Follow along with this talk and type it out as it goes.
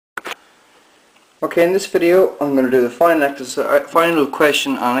Okay, in this video I'm going to do the final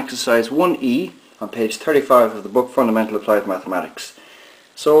question on exercise 1E on page 35 of the book Fundamental Applied Mathematics.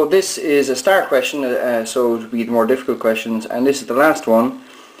 So this is a start question, so it will be the more difficult questions, and this is the last one.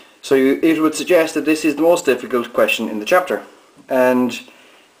 So it would suggest that this is the most difficult question in the chapter, and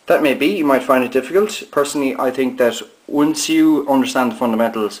that may be, you might find it difficult. Personally, I think that once you understand the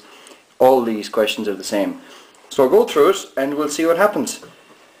fundamentals, all these questions are the same. So I'll go through it and we'll see what happens.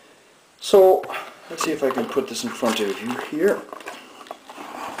 So let's see if I can put this in front of you here.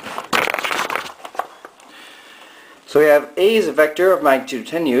 So we have A is a vector of magnitude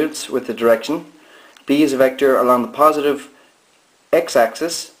 10 units with the direction. B is a vector along the positive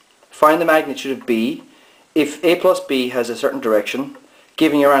x-axis. Find the magnitude of B if A plus B has a certain direction,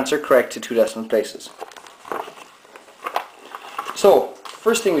 giving your answer correct to 2 decimal places. So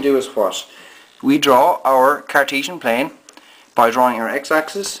first thing we do is what? We draw our Cartesian plane by drawing our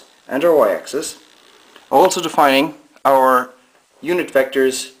x-axis and our y-axis, also defining our unit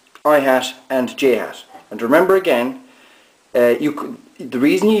vectors I hat and j hat. And remember again, the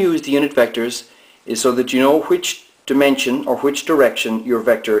reason you use the unit vectors is so that you know which dimension or which direction your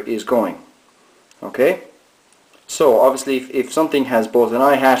vector is going. Okay? So obviously if something has both an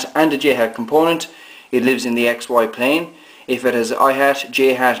I hat and a j hat component, it lives in the xy plane. If it has I hat,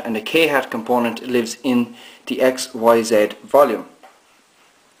 j hat and a k hat component, it lives in the xyz volume.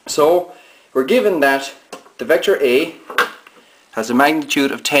 So we're given that the vector A has a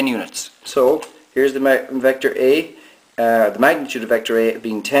magnitude of 10 units. So here's the vector A, the magnitude of vector A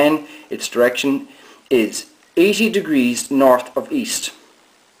being 10, its direction is 80 degrees north of east.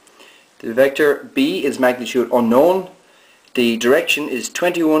 The vector B is magnitude unknown, the direction is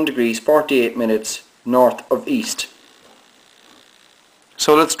 21 degrees 48 minutes north of east.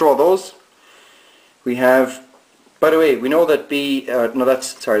 So let's draw those. We have, by the way, we know that B, no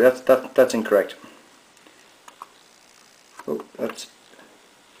that's incorrect. Oh, that's,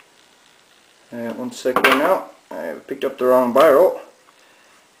 one second now, I picked up the wrong biro.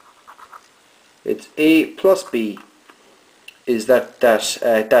 It's A plus B is that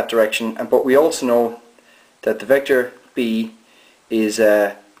direction, but we also know that the vector B is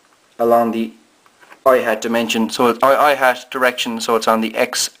along the I hat dimension, so it's I hat direction, so it's on the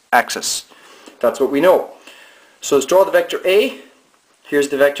x-axis. That's what we know. So let's draw the vector A. Here's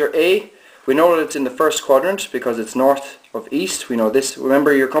the vector A. We know that it's in the first quadrant because it's north of east. We know this.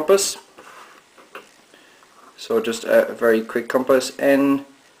 Remember your compass. So just a very quick compass. N,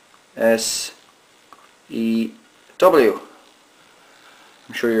 S, E, W.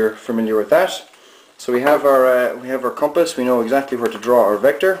 I'm sure you're familiar with that. So we have our compass. We know exactly where to draw our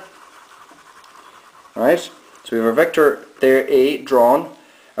vector. Alright, so we have our vector there, A, drawn,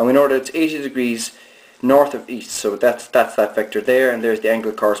 and we know that it's 80 degrees north of east, so that's that vector there, and there's the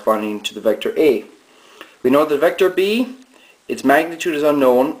angle corresponding to the vector A. We know the vector B, its magnitude is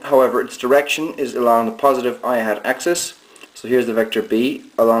unknown, however its direction is along the positive I hat axis, so here's the vector B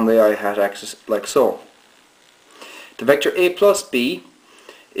along the I hat axis like so. The vector A plus B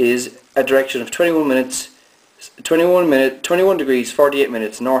is a direction of 21 degrees 48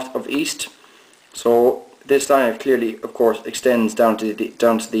 minutes north of east. So this line clearly, of course, extends down to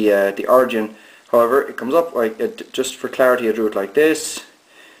the origin. However, it comes up like just for clarity, I drew it like this.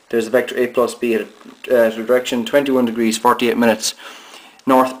 There's the vector A plus B at a direction 21 degrees 48 minutes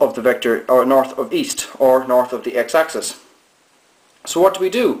north of the vector, or north of east, or north of the x-axis. So what do we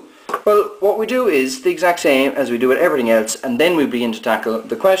do? Well, what we do is the exact same as we do with everything else, and then we begin to tackle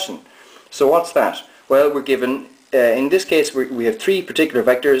the question. So what's that? Well, we're given in this case we have 3 particular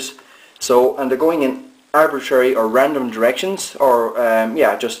vectors. So, and they're going in arbitrary or random directions, or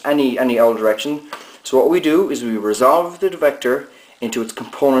just any old direction. So what we do is we resolve the vector into its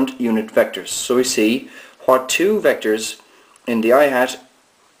component unit vectors. So we see what 2 vectors in the I hat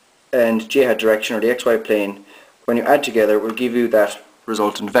and j hat direction, or the xy plane, when you add together will give you that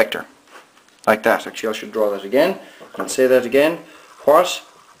resultant vector. Like that. Actually, I should draw that again. I'll say that again. What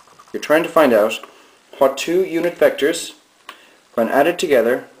you're trying to find out, what 2 unit vectors, when added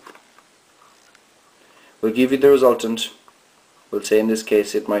together, will give you the resultant. We'll say in this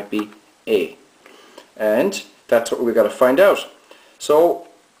case it might be A, and that's what we've got to find out. So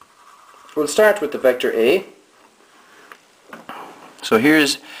we'll start with the vector A. So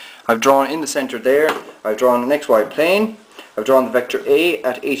I've drawn in the center there, I've drawn an xy plane, I've drawn the vector A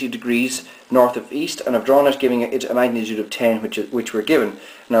at 80 degrees north of east, and I've drawn it giving it a magnitude of 10, which we're given.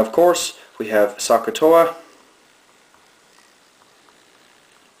 Now of course we have SOHCAHTOA.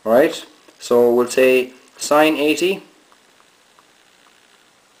 Alright, so we'll say sine 80,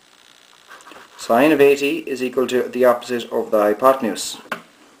 sine of 80 is equal to the opposite of the hypotenuse.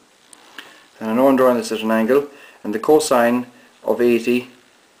 and I know I'm drawing this at an angle, and the cosine of 80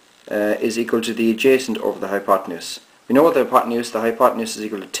 is equal to the adjacent over the hypotenuse. We know what the hypotenuse is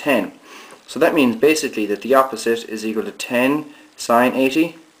equal to 10. So that means basically that the opposite is equal to 10 sine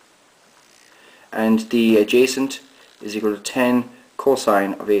 80, and the adjacent is equal to 10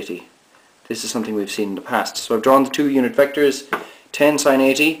 cosine of 80. This is something we've seen in the past. So I've drawn the two unit vectors, 10 sine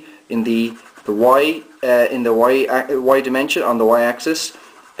 80 in the y dimension on the y-axis,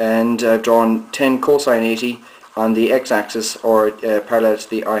 and I've drawn 10 cosine 80 on the x-axis, or parallel to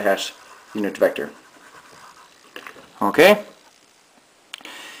the I hat unit vector. Okay.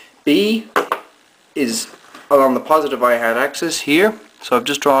 B is along the positive I hat axis here, so I've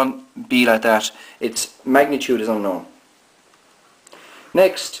just drawn B like that. Its magnitude is unknown.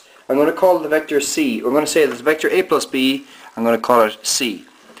 Next, I'm going to call the vector C. We're going to say this vector A plus B, I'm going to call it C.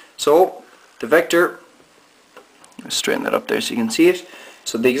 So the vector, let's straighten that up there so you can see it.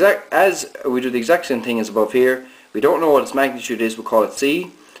 So as we do the exact same thing as above here, we don't know what its magnitude is, we'll call it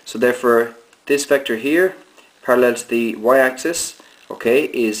C. So therefore this vector here, parallel to the y-axis, okay,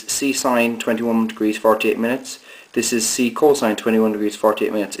 is C sine 21 degrees 48 minutes. This is C cosine 21 degrees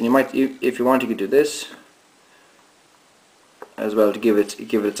 48 minutes. And you might, if you want, you could do this as well to give it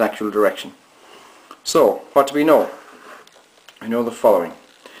its actual direction. So what do we know? We know the following.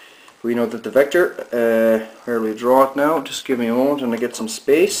 We know that the vector, where do we draw it now? Just give me a moment and I get some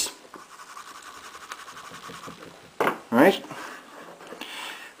space. Right?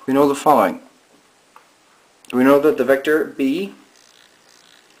 We know the following. We know that the vector B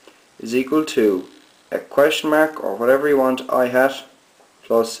is equal to a question mark, or whatever you want, I hat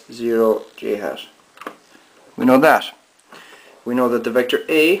plus 0 j hat. We know that. We know that the vector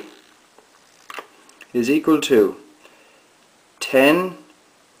A is equal to 10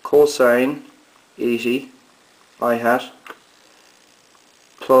 cosine 80 I hat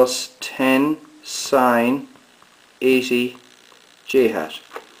plus 10 sine 80 j hat.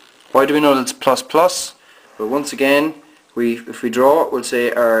 Why do we know that it's plus plus? Well, once again, if we draw, we'll say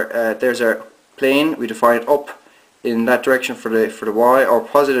there's our plane. We define up in that direction for the y, or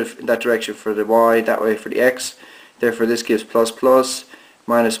positive in that direction for the y, that way for the x. Therefore this gives plus plus,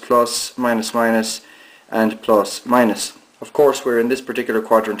 minus, minus, and plus minus. Of course we're in this particular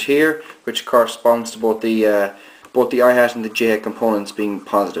quadrant here, which corresponds to both the I hat and the j hat components being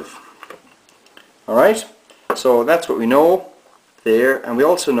positive. Alright, so that's what we know there, and we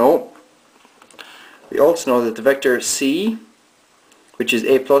also know that the vector C, which is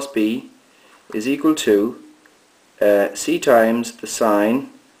A plus B, is equal to C times the sine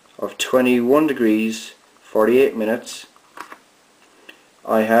of 21 degrees 48 minutes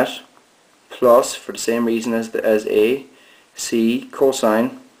I hat plus, for the same reason as A, C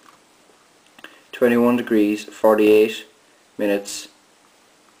cosine 21 degrees 48 minutes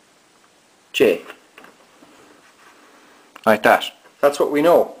j. Like that. That's what we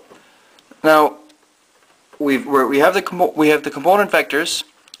know. Now we have the component vectors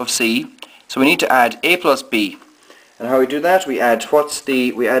of C, so we need to add A plus B. And how we do that? We add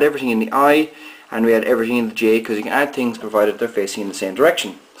everything in the I, and we add everything in the j, because you can add things provided they're facing in the same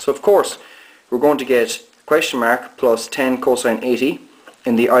direction. So of course we're going to get question mark plus 10 cosine 80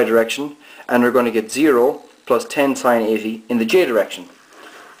 in the I direction, and we're going to get 0 plus 10 sine 80 in the j direction.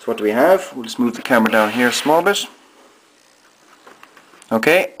 So what do we have? We'll just move the camera down here a small bit.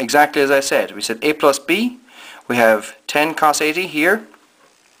 Okay, exactly as I said. We said A plus B. We have 10 cos 80 here,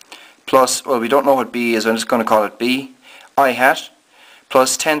 plus, well, we don't know what B is, I'm just going to call it B, I hat,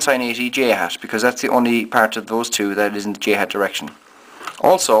 plus 10 sine 80 j hat, because that's the only part of those two that is in the j hat direction.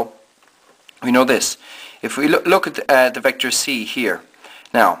 Also, we know this. If we look at the vector C here,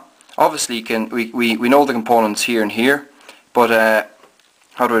 now, obviously we know the components here and here, but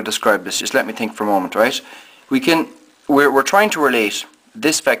how do I describe this? Just let me think for a moment, right? We're trying to relate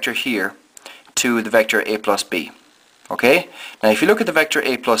this vector here to the vector A plus B. Okay? Now if you look at the vector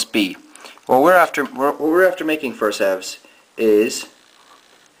A plus B, what we're after making for ourselves is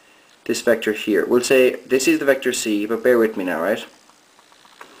this vector here. We'll say this is the vector C, but bear with me now, right?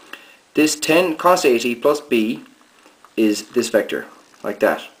 This 10 cos 80 plus B is this vector, like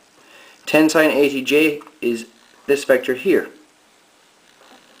that. 10 sine 80j is this vector here.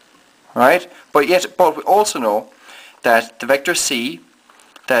 Right? But we also know that the vector C,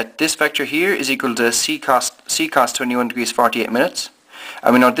 that this vector here is equal to C cos 21 degrees 48 minutes.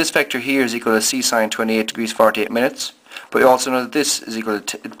 And we know this vector here is equal to C sine 28 degrees 48 minutes. But we also know that this is equal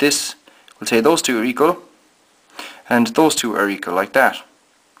to this. We'll say those two are equal, and those two are equal, like that.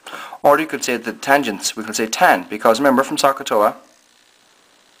 Or you could say the tangents. We could say tan, because remember from SOHCAHTOA,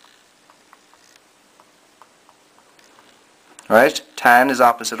 right? Tan is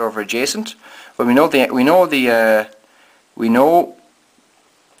opposite over adjacent. But what do we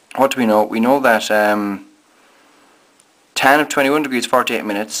know? We know that tan of 21 degrees 48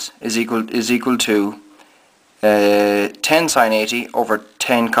 minutes is equal to 10 sine 80 over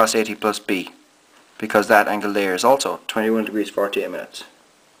 10 cos 80 plus b, because that angle there is also 21 degrees 48 minutes.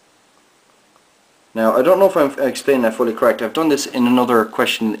 Now, I don't know if I'm explaining that fully correct. I've done this in another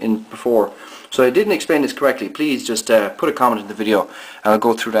question before, so I didn't explain this correctly. Please just put a comment in the video and I'll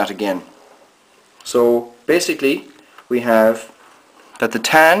go through that again. So basically we have that the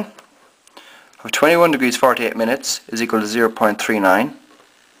tan of 21 degrees 48 minutes is equal to 0.39,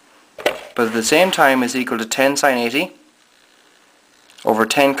 but at the same time is equal to 10 sine 80 over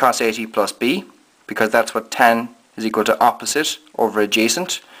 10 cos 80 plus b, because that's what tan is equal to, opposite over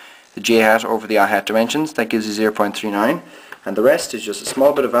adjacent, the j hat over the I hat dimensions. That gives you 0.39, and the rest is just a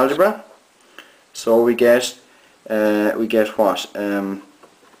small bit of algebra. So we get what?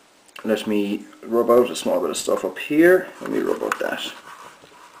 Let me rub out a small bit of stuff up here. Let me rub out that.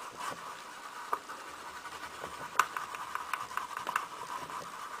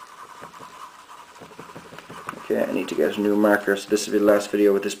 Okay, I need to get a new marker, so this will be the last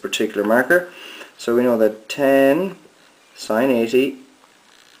video with this particular marker. So we know that 10 sine 80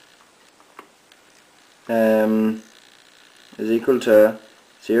 is equal to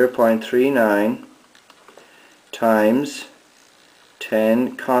 0.39 times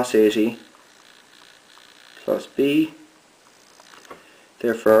 10 cos 80 plus b.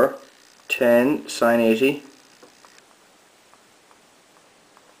 Therefore 10 sine 80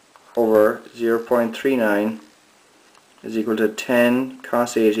 over 0.39 is equal to 10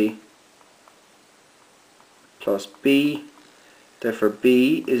 cos 80 plus b. Therefore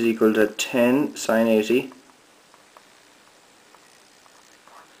b is equal to 10 sine 80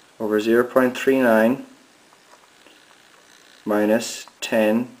 over 0.39 minus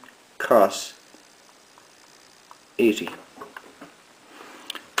 10 cos 80.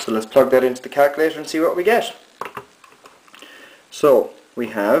 So let's plug that into the calculator and see what we get. So we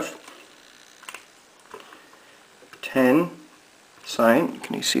have 10 sine,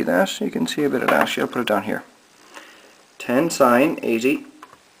 can you see that? You can see a bit of that. I'll put it down here. 10 sine 80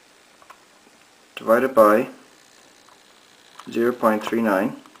 divided by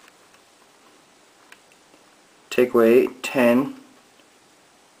 0.39. Take away 10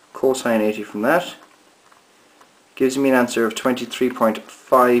 cosine 80 from that. Gives me an answer of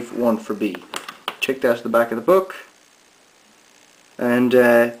 23.51 for B. Check that at the back of the book. And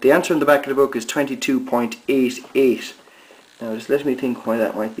the answer in the back of the book is 22.88. Now just let me think why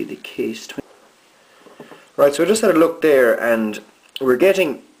that might be the case. Right, so I just had a look there, and we're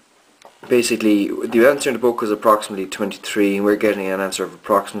getting, basically, the answer in the book was approximately 23, and we're getting an answer of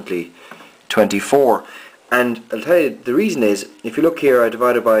approximately 24. And I'll tell you, the reason is, if you look here, I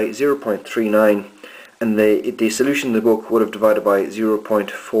divided by 0.39, and the solution in the book would have divided by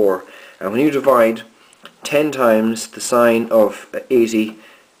 0.4. And when you divide 10 times the sine of 80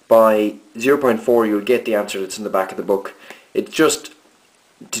 by 0.4, you'll get the answer that's in the back of the book. It's just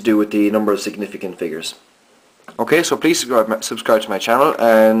to do with the number of significant figures. Okay, so please subscribe to my channel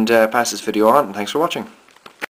and pass this video on, and thanks for watching.